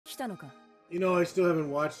You know, I still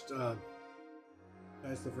haven't watched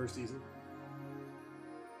past the first season.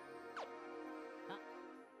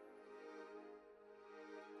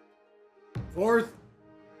 Fourth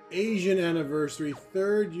Asian anniversary,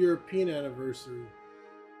 third European anniversary,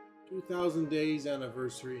 2,000 days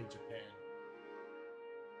anniversary in Japan.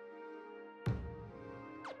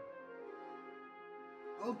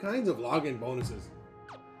 All kinds of login bonuses.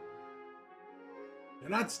 They're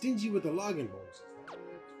not stingy with the login bonuses.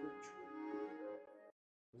 That's for true.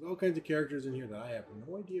 There's all kinds of characters in here that I have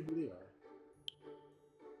no idea who they are.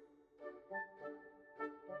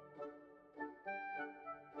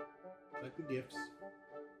 Like the gifts.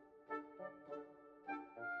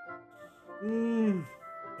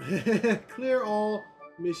 Clear all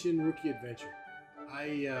mission rookie adventure.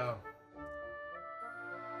 I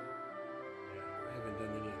haven't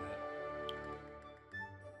done any of that.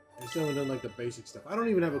 I still haven't done like the basic stuff. I don't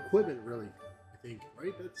even have equipment really, I think,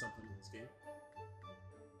 right? That's something in this game.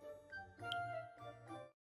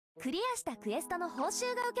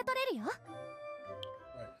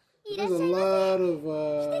 Right. There's a lot of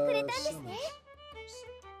summons.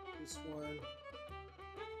 This one.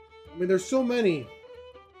 I mean, there's so many.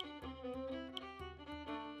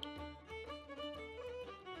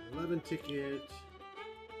 11 ticket.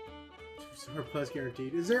 2-star plus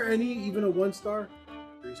guaranteed. Is there any even a 1-star?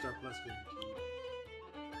 3-star plus guaranteed.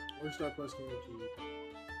 4-star plus guaranteed.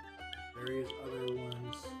 Various other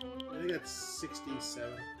ones. I got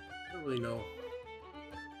 67. I don't really know.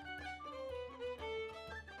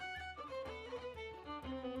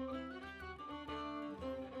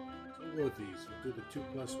 So we'll go with these. We'll do the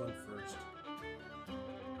 2+1 first.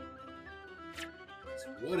 It's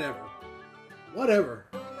whatever. Whatever.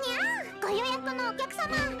 I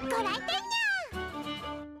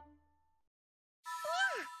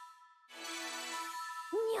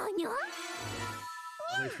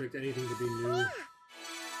don't expect anything to be new.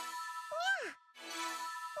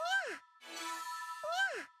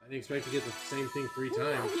 I didn't expect to get the same thing 3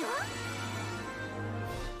 times.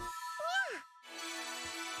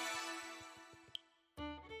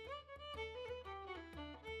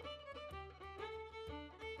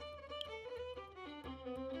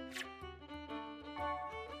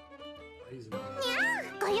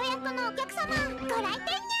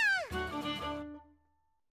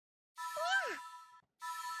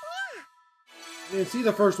 I didn't see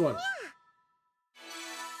the first one.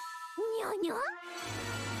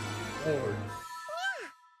 Lord.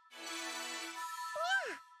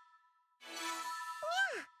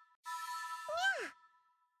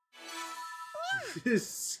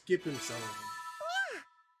 Just skipping some of them.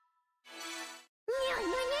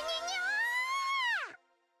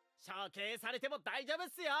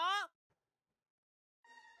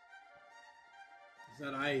 It's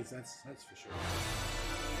not eyes, that's for sure.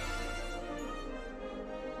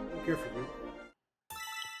 I don't care for you.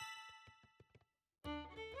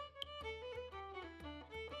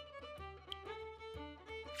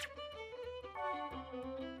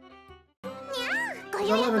 There's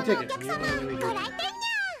 11 tickets. And you don't really do that.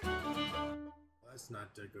 That's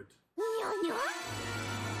not good.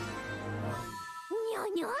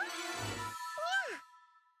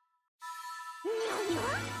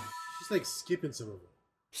 She's like skipping some of them.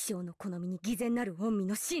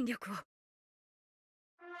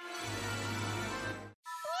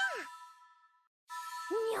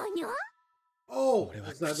 Oh, they're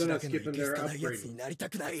not skipping, they're upgrading. I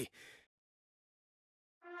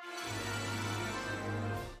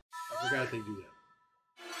forgot they do that.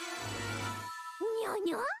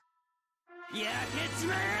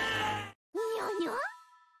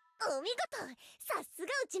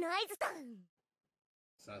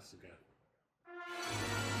 Sasuga.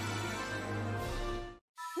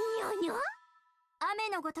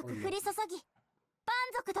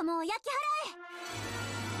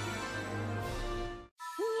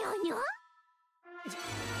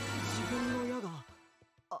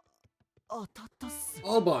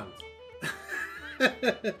 All bond.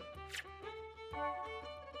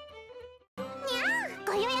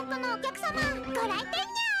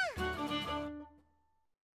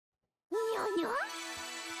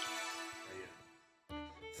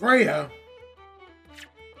 Freya.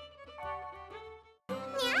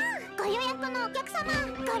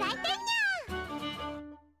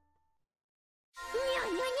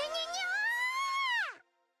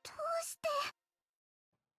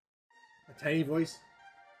 A tiny voice.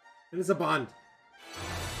 And it's a bond. I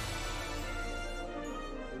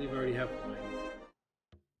believe I already have mine.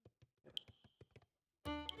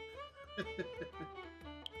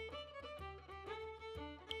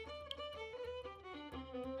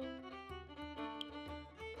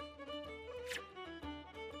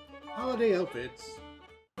 Holiday outfits.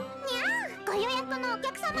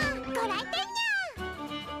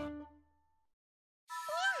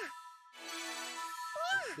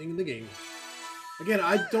 Thing in the game. Again,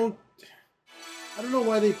 I don't know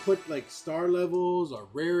why they put like star levels or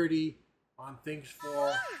rarity on things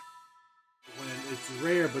for when it's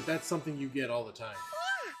rare, but that's something you get all the time.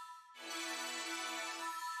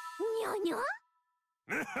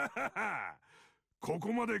 こ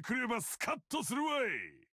こまで来ればスカッとするわい。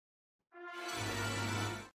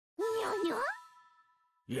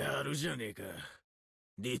やるじゃねえか、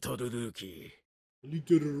リトルルーキー。リ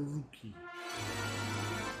トルルーキー。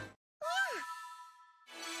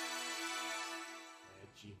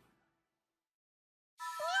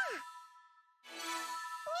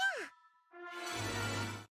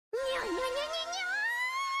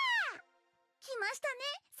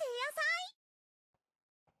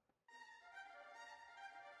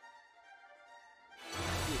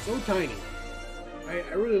So tiny. I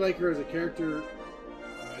really like her as a character,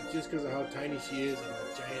 just because of how tiny she is and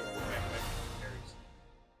the giant backpack she carries.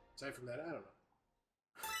 Aside from that, I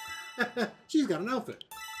don't know. She's got an outfit.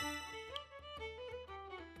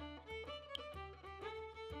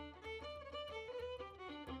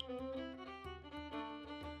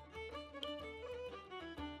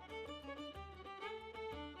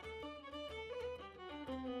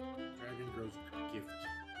 Dragon Girl's gift.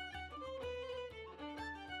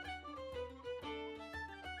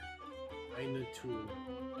 Eine Tool.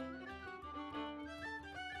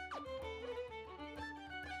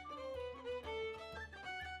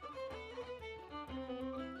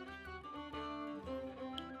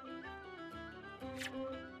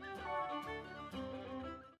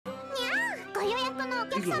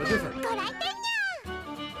 These ones are different.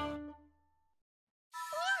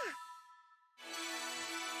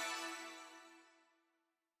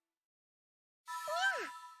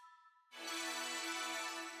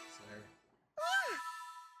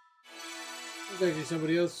 There's actually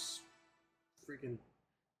somebody else freaking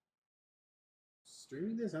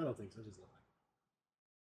streaming this? I don't think so. Just live.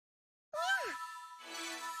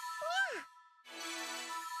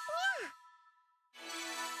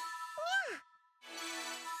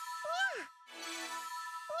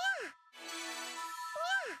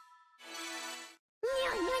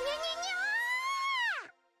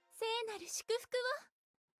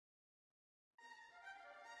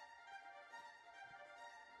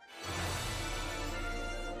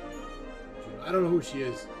 I don't know who she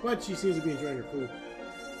is, but she seems to be enjoying her food.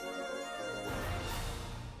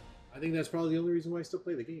 I think that's probably the only reason why I still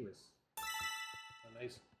play the game is how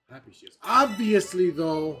nice, happy she is. Obviously,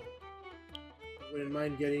 though, I wouldn't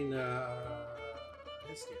mind getting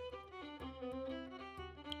this skin. We'll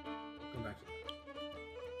come back to that.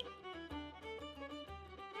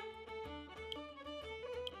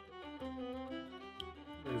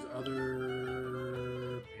 There's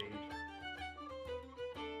other page.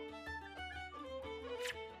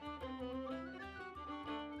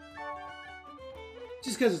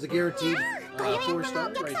 Just because it's a guaranteed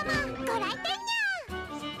 4-star right there.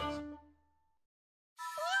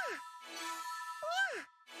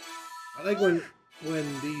 I like when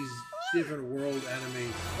these different world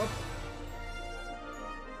animes. Oh.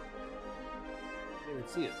 I didn't even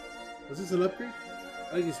see it. Was this an upgrade?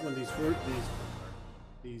 I like this one.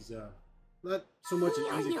 These not so much an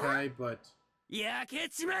isekai, but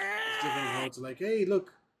different worlds. Like, hey,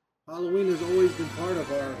 look, Halloween has always been part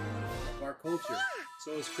of our culture.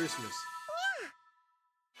 So is Christmas.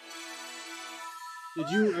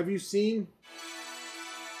 Have you seen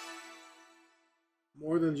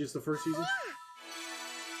more than just the first season?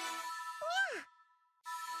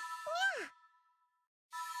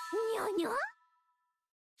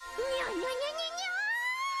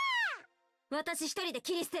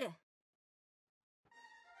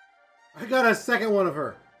 I got a second one of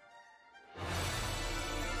her.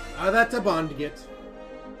 That's a bond to get.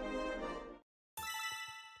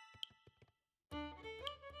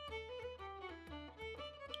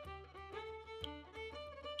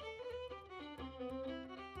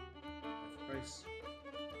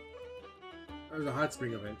 That was a hot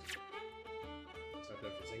spring event. Stop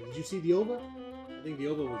that for a second. Did you see the OVA? I think the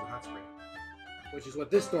OVA was a hot spring. Which is what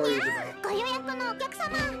this story is about.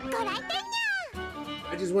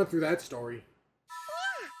 I just went through that story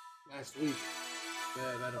last week.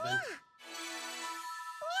 That event.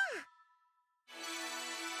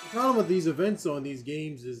 The problem with these events though in these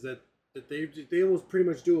games is that they almost pretty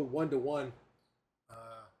much do it 1-to-1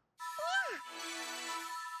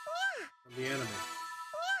 from the anime.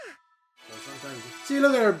 So sometimes, see,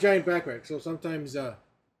 look at our giant backpack. So sometimes,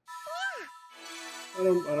 I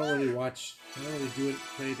don't really watch. I don't really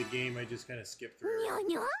play the game. I just kind of skip through.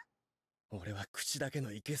 俺は口だけ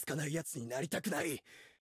のいけすかないやつになりたくない。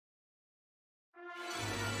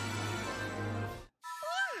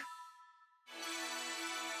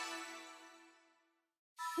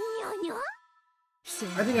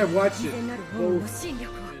I think I've watched it both.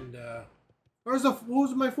 And what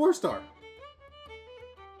was my 4-star?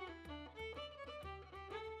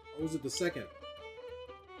 Or was it the second?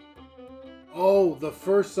 Oh, the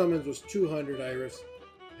first summons was 200 Iris,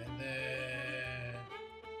 and then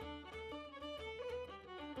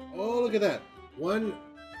oh, look at that. 1,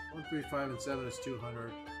 3, 5, and 7 is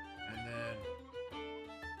 200, and then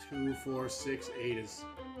 2, 4, 6, 8 is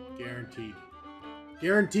guaranteed.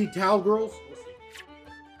 Guaranteed towel girls. We'll see.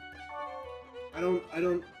 I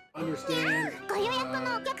don't understand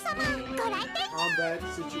combat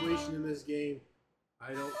situation in this game.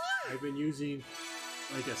 I've been using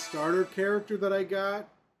like a starter character that I got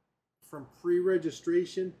from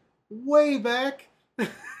pre-registration way back. Way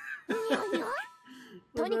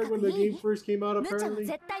back when the game first came out, apparently.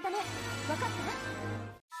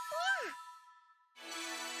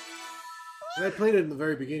 And I played it in the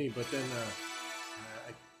very beginning, but then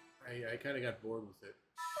I kind of got bored with it.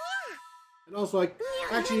 And also,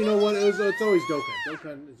 actually, you know what? It's always Dokkan.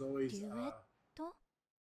 Dokkan is always.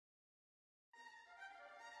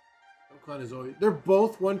 Dokkan is always. They're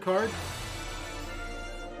both one card,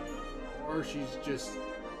 or she's just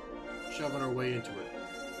shoving her way into it.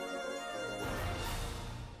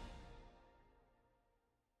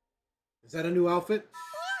 Is that a new outfit?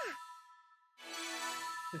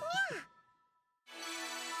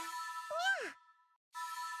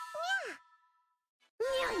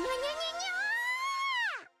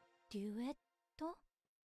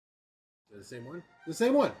 Is it the same one? The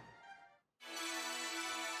same one!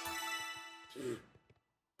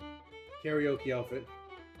 Karaoke outfit.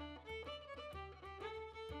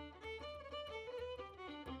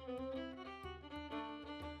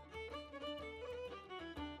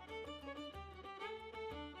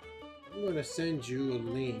 I'm going to send you a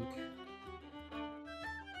link.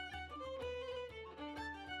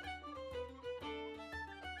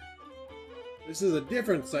 This is a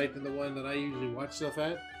different site than the one that I usually watch stuff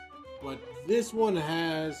at, but this one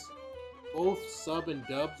has both sub and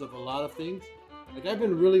dubs of a lot of things. Like, I've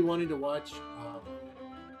been really wanting to watch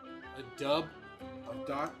a dub of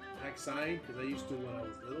Doc Haxine, because I used to when I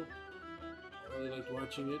was little. I really liked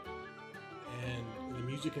watching it and the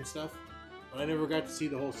music and stuff, but I never got to see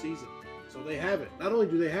the whole season. So they have it. Not only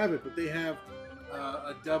do they have it, but they have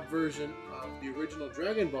a dub version of the original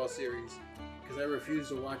Dragon Ball series, because I refuse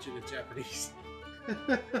to watch it in Japanese.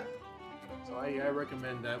 So I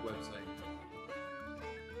recommend that website.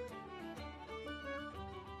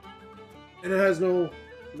 And it has nothing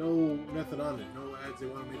on it, no ads. They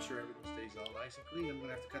want to make sure everything stays all nice and clean. I'm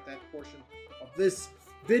gonna have to cut that portion of this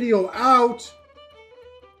video out.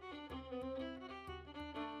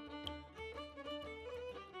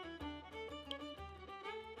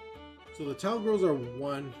 So the towel girls are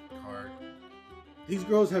one card. These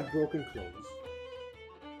girls have broken clothes.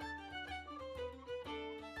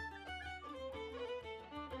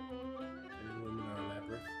 And women are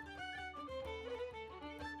labyrinth.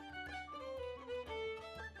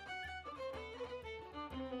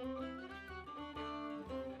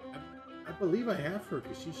 I believe I have her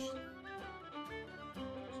because she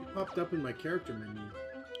popped up in my character menu.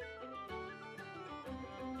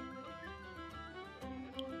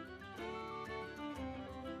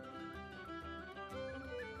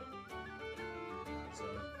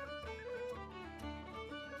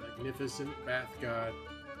 Magnificent Bath God.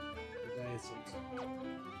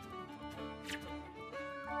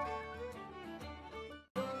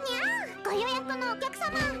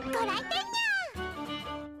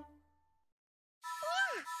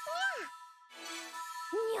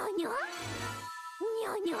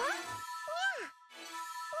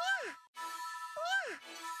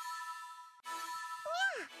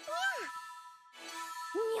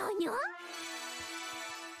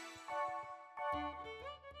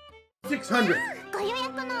 $600.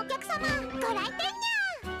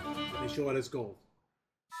 They show it as gold.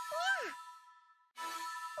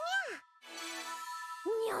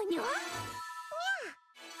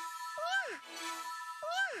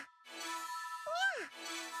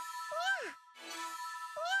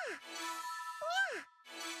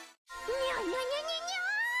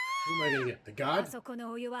 Who am I gonna get? The god?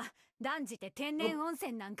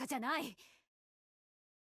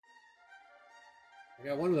 I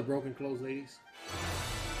got one of the broken clothes ladies.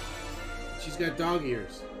 She's got dog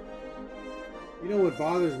ears. You know what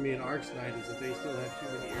bothers me in Arcs Night is that they still have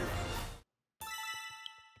human ears.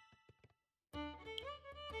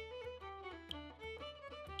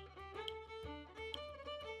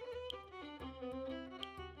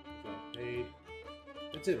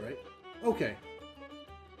 That's it, right? Okay.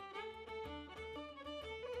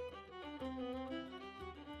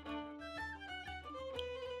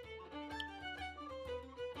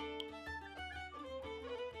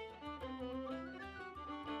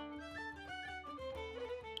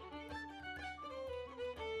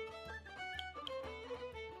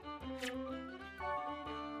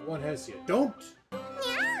 One has here. Don't!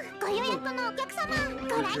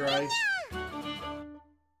 Close your eyes.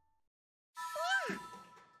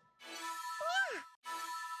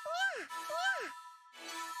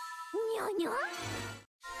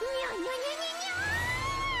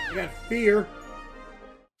 I got fear.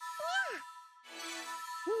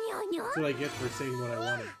 That's what I get for saying what I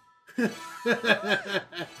wanted.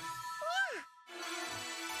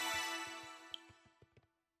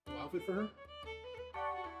 No outfit for her?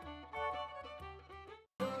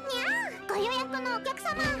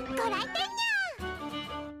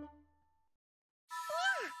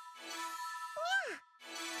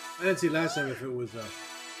 I didn't see last time if it was a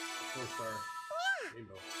 4-star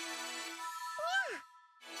rainbow.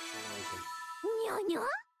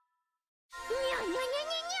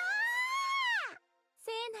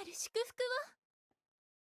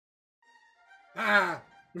 Ah!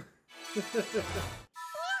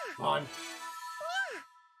 Come on.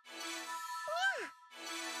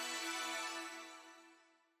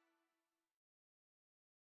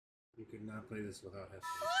 You could not play this without headphones.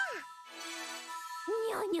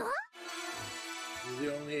 This is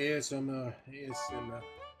the only ASMR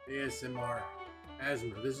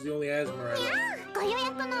asthma. This is the only asthma I like.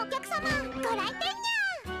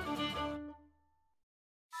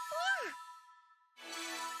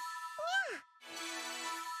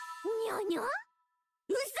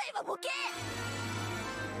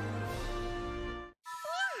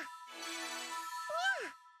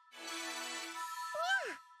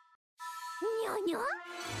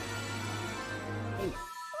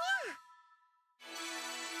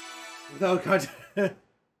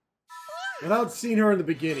 Without seeing her in the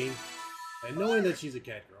beginning, and knowing that she's a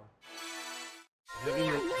cat girl,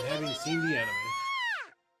 having seen the anime.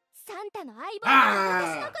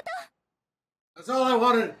 Ah! That's all I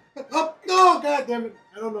wanted. Oh no! God damn it!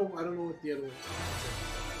 I don't know what the other one.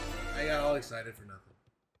 I got all excited for nothing.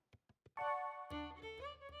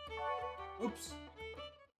 Oops.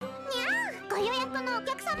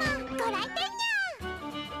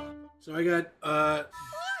 So I got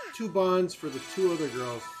 2 bonds for the 2 other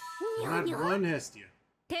girls. Not one Hestia.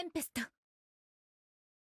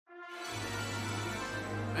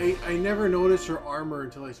 I never noticed her armor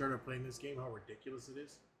until I started playing this game, how ridiculous it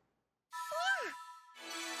is.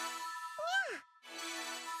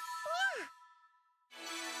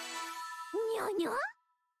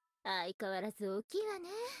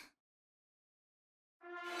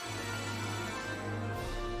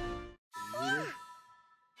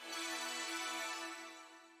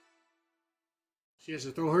 She has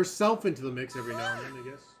to throw herself into the mix every now and then, I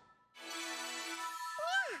guess.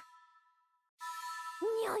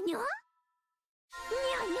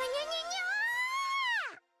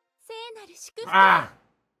 Ah!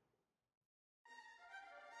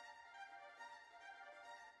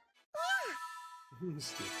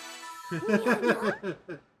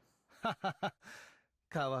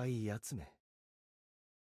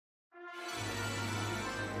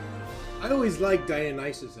 I always like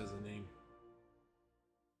Dionysus as a name.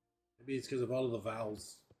 Maybe it's because of all of the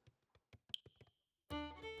vowels.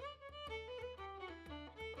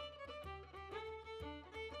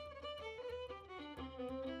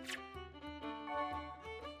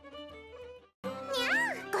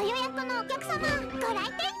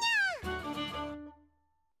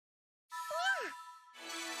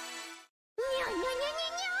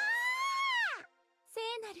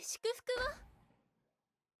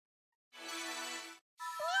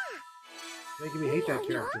 Making me hate that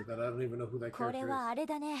character that I don't even know who that character is.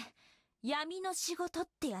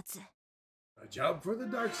 A job for the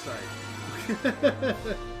dark side.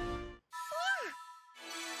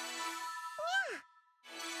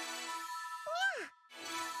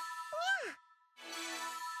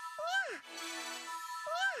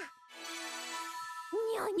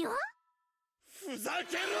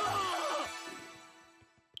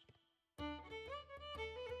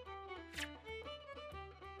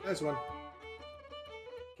 Nice one.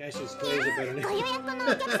 Cassius plays a better name.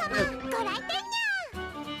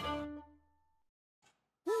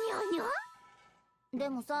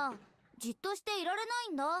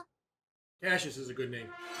 Cassius is a good name.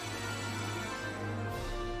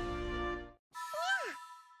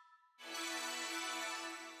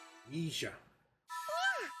 Isha.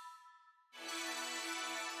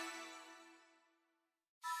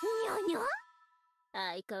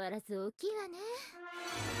 相変わらず大きいわね。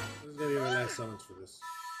 This is gonna be my last summons for this.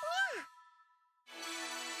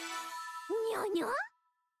 にょにょ。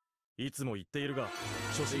いつも言っているが、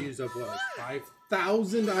初 They 心 used up what, like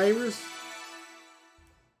 5,000 iris?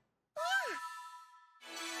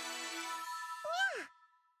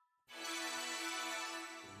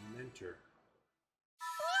 Mentor.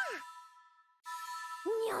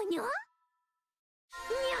 にょにょ。にょにょにょにょに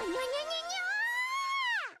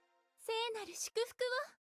ょ。聖なる祝福を。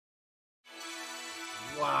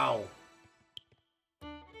 Wow.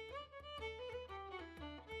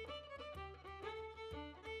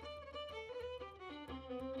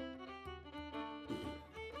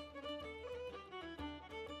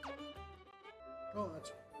 Oh,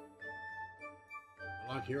 that's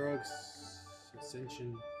unlock hero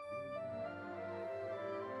ascension.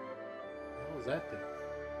 What was that thing?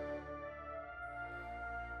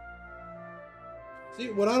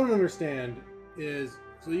 See, what I don't understand is,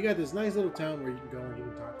 so you got this nice little town where you can go and you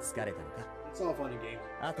can talk. 疲れたのか。 It's all fun and games.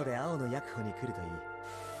 後で青の薬庫に来るといい。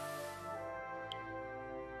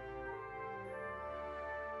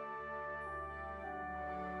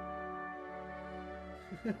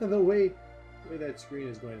the way that screen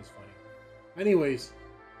is going is funny. Anyways,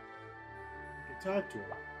 you can talk to him.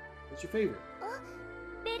 What's your favorite? あ、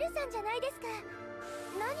ベルさんじゃないですか。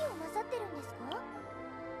何をなさってるんですか？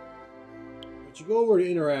 But you go over to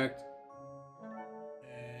interact,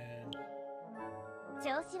 and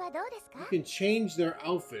調子はどうですか？ you can change their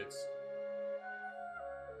outfits.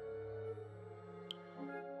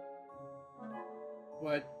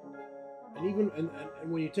 But and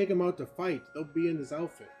when you take them out to fight, they'll be in this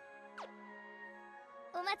outfit.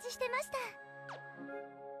 お待ちしてました。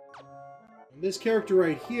 And this character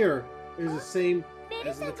right here is the same ベ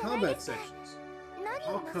ル as さ in ん the じゃない combat ですか。 sections. 何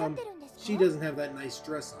How をなさ come ってるんですか？ she doesn't have that nice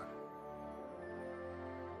dress on?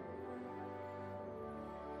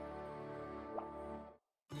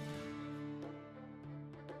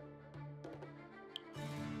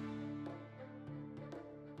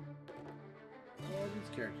 All these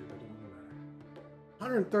characters, it don't matter.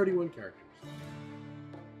 131 characters.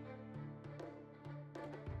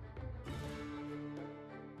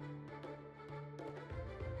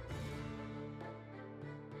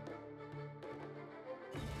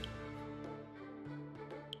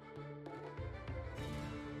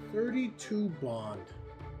 $32 bond. "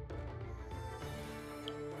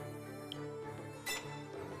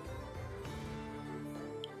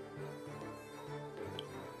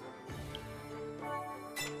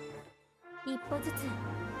一歩ずつ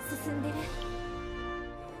進んでる。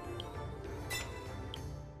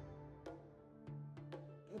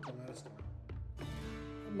 Oh, the last one.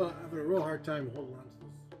 I'm having a real hard time holding on to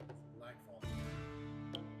this black fall. I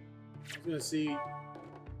was gonna see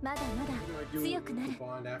まだまだ what do I do 強 with くな the る。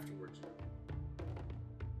 bond afterwards.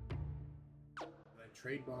 Can I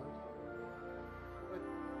trade bond? What?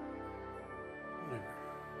 Whatever.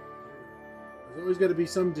 There's always got to be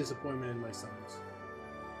some disappointment in my summons.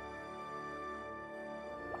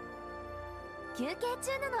 休憩中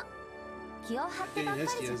なの。気を張ってばっかり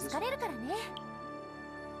じゃ疲れるからね。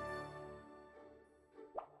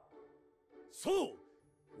 そう、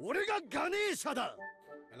俺がガネーシャだ。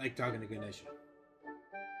 I like talking to Ganesha.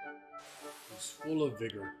 He's full of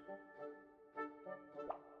vigor.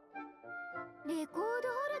 レコードホ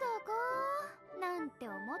ルダーかなんて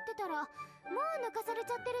思ってたらもう抜かされ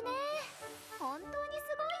ちゃってるね。本当にす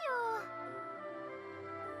ごいよ。